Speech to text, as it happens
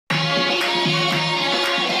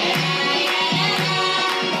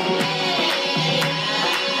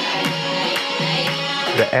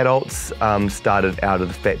Adults started out of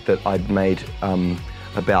the fact that I'd made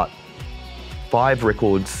about 5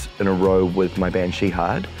 records in a row with my band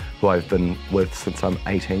Haja, who I've been with since I'm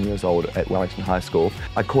 18 years old at Wellington High School.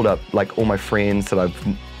 I called up like all my friends that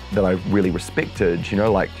I really respected, you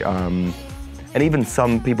know, like, and even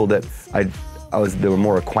some people that there were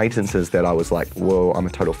more acquaintances that I was like, whoa, I'm a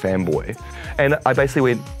total fanboy. And I basically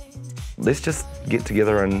went, let's just get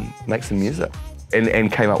together and make some music.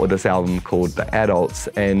 And came up with this album called The Adults.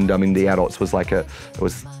 And I mean, The Adults was like it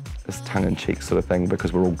was this tongue-in-cheek sort of thing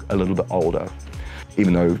because we're all a little bit older.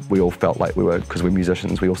 Even though we all felt like we were, because we're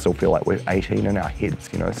musicians, we all still feel like we're 18 in our heads,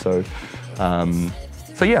 you know, so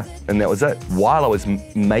yeah, and that was it. While I was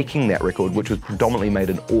making that record, which was predominantly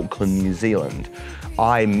made in Auckland, New Zealand,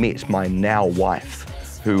 I met my now wife,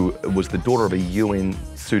 who was the daughter of a UN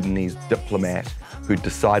Sudanese diplomat who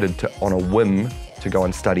decided to, on a whim, to go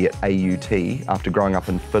and study at AUT after growing up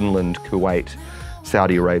in Finland, Kuwait,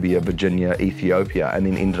 Saudi Arabia, Virginia, Ethiopia, and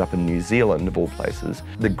then ended up in New Zealand, of all places.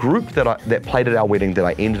 The group that played at our wedding that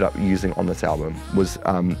I ended up using on this album was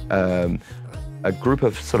a group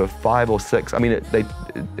of sort of 5 or 6. I mean,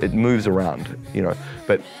 it moves around, you know,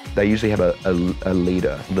 but they usually have a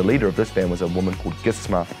leader. The leader of this band was a woman called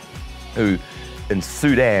Gisma, who in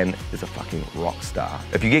Sudan is a fucking rock star.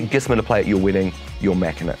 If you get Gisma to play at your wedding, you're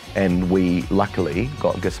macking it. And we luckily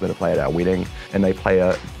got Gisma to play at our wedding, and they play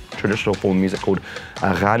a traditional form of music called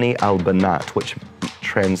Aghani al-Banat, which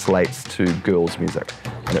translates to girls' music.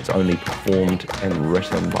 And it's only performed and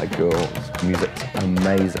written by girls. The music's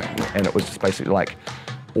amazing. And it was just basically like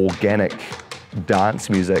organic dance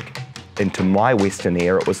music. And to my Western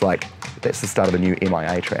ear, it was like, that's the start of a new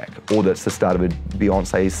MIA track, or that's the start of a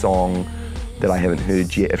Beyonce song that I haven't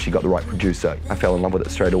heard yet if she got the right producer. I fell in love with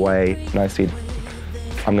it straight away, and I said,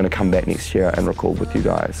 I'm gonna come back next year and record with you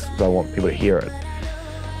guys, because I want people to hear it.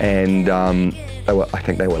 And I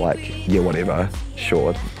think they were like, yeah, whatever,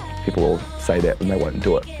 sure. People will say that and they won't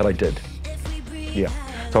do it, but I did, yeah.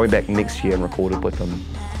 So I went back next year and recorded with them.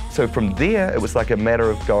 So from there, it was like a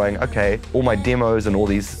matter of going, okay, all my demos and all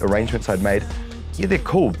these arrangements I'd made, yeah, they're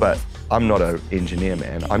cool, but I'm not an engineer,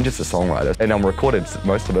 man. I'm just a songwriter. And I'm recorded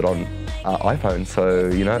most of it on iPhone, so,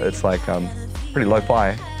 you know, it's like pretty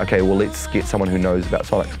lo-fi. Okay, well, let's get someone who knows about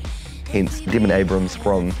sonics. Hence, Devin Abrams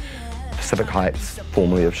from Pacific Heights,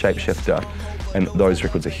 formerly of Shapeshifter, and those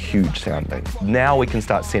records are huge sounding. Now we can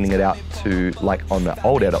start sending it out to, like on the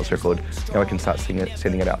old Adults record, now we can start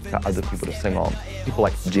sending it out to other people to sing on. People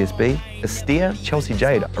like Jess B, Astaire, Chelsea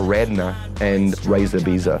Jade, Aradna, and Razor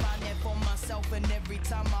Biza.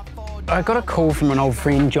 I got a call from an old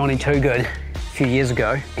friend, Jon Toogood, a few years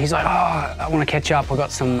ago. He's like, oh, I want to catch up. I've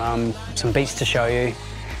got some beats to show you.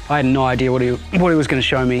 I had no idea what he was going to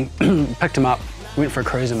show me. Picked him up, went for a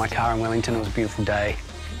cruise in my car in Wellington. It was a beautiful day.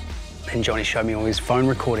 And Johnny showed me all his phone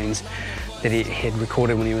recordings that he had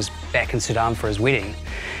recorded when he was back in Sudan for his wedding.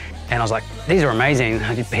 And I was like, these are amazing.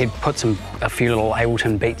 He'd put a few little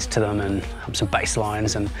Ableton beats to them and some bass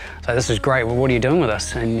lines, and so this is great. Well, what are you doing with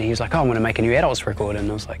this? And he was like, oh, I'm gonna make a new Adults record. And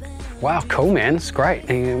I was like, wow, cool, man, it's great.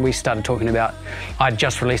 And we started talking about, I'd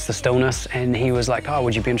just released The Stillness, and he was like, oh,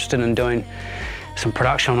 would you be interested in doing some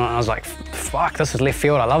production on it? And I was like, fuck, this is left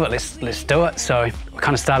field, I love it, let's do it. So we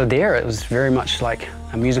kind of started there. It was very much like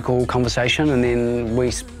a musical conversation, and then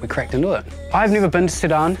we cracked into it. I've never been to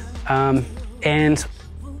Sudan, and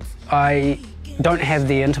I don't have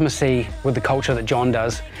the intimacy with the culture that Jon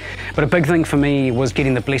does, but a big thing for me was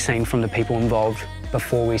getting the blessing from the people involved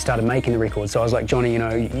before we started making the record. So I was like, Johnny, you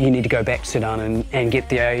know, you need to go back to Sudan and get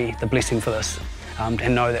the blessing for this,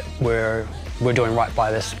 and know that we're doing right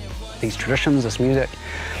by these traditions, this music.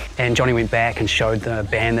 And Johnny went back and showed the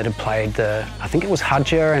band that had played I think it was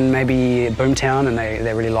Haja and maybe Boomtown, and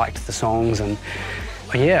they really liked the songs. And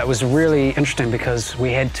yeah, it was really interesting because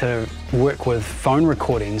we had to work with phone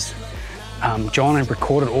recordings. Jon had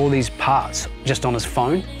recorded all these parts just on his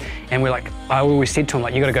phone, and I always said to him,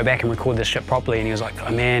 like, you got to go back and record this shit properly. And he was like,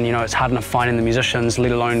 oh man, you know, it's hard enough finding the musicians,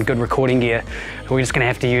 let alone good recording gear. We're just going to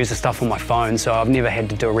have to use the stuff on my phone. So I've never had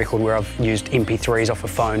to do a record where I've used MP3s off a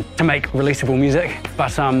phone to make releasable music.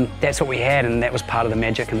 But that's what we had, and that was part of the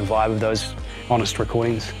magic and the vibe of those honest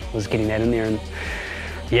recordings, was getting that in there. And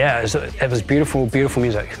yeah, it was beautiful, beautiful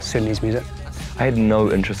music, Sudanese music. I had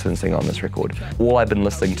no interest in singing on this record. All I'd been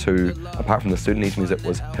listening to, apart from the Sudanese music,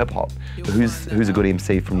 was hip-hop. Who's a good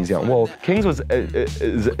MC from New Zealand? Well, Kings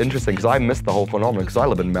is interesting because I missed the whole phenomenon because I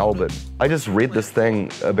live in Melbourne. I just read this thing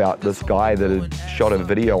about this guy that had shot a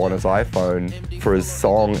video on his iPhone for his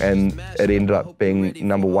song, and it ended up being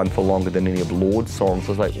 #1 for longer than any of Lord's songs. I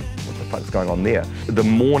was like, what the fuck's going on there? The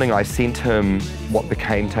morning I sent him what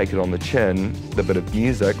became Take It On The Chin, the bit of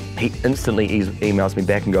music, he instantly emails me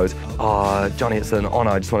back and goes, "Oh, Johnny, it's an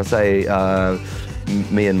honour. I just want to say,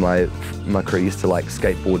 me and my crew used to like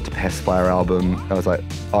skateboard to pacify our album." I was like,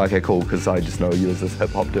 "Oh, okay, cool," because I just know you as this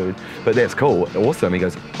hip hop dude. But that's cool, awesome. He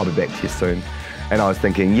goes, "I'll be back to you soon." And I was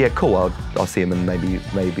thinking, yeah, cool, I'll see him in maybe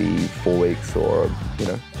 4 weeks or, you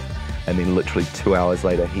know. And then literally 2 hours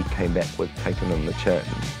later, he came back with Take It On The Chin.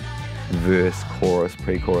 Verse, chorus,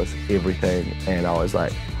 pre-chorus, everything. And I was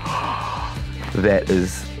like, that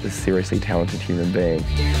is a seriously talented human being.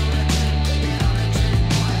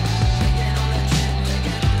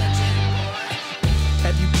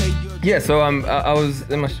 Yeah, so I was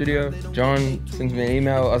in my studio. Jon sent me an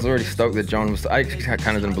email. I was already stoked that Jon was. I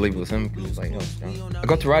kind of didn't believe it was him because he was like, "Oh, it's Jon." I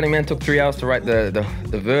got to writing, man. It took 3 hours to write the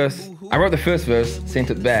verse. I wrote the first verse, sent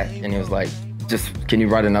it back, and he was like, "Just can you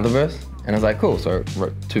write another verse?" And I was like, "Cool." So I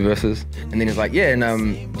wrote 2 verses, and then he was like, "Yeah, and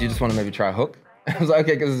do you just want to maybe try a hook?" I was like,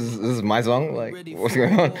 "Okay, because this is my song. Like, what's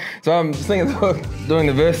going on?" So I'm singing the hook, doing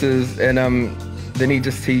the verses, and then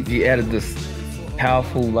he added this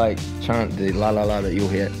powerful like chant, the la la la that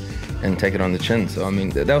you'll hear, and Take It On The Chin. So I mean,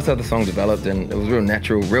 that was how the song developed, and it was real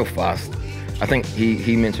natural, real fast. I think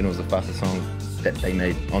he mentioned it was the fastest song that they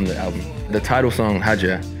made on the album. The title song,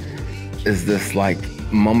 Haja, is this like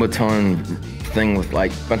mombotone thing with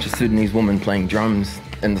like a bunch of Sudanese women playing drums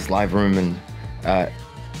in this live room, and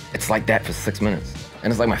it's like that for 6 minutes.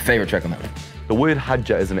 And it's like my favorite track on that one. The word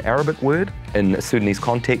Haja is an Arabic word. In a Sudanese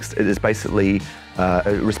context, it is basically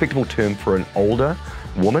a respectable term for an older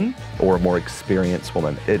woman or a more experienced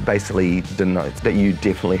woman. It basically denotes that you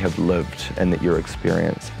definitely have lived and that you're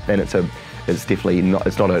experienced. And it's definitely not,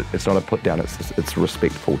 it's not a put down, it's a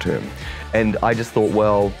respectful term. And I just thought,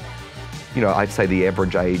 well, you know, I'd say the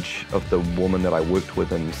average age of the woman that I worked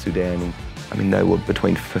with in Sudan, I mean, they were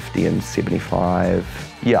between 50 and 75.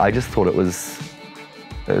 Yeah, I just thought it was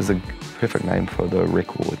a perfect name for the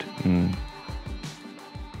record.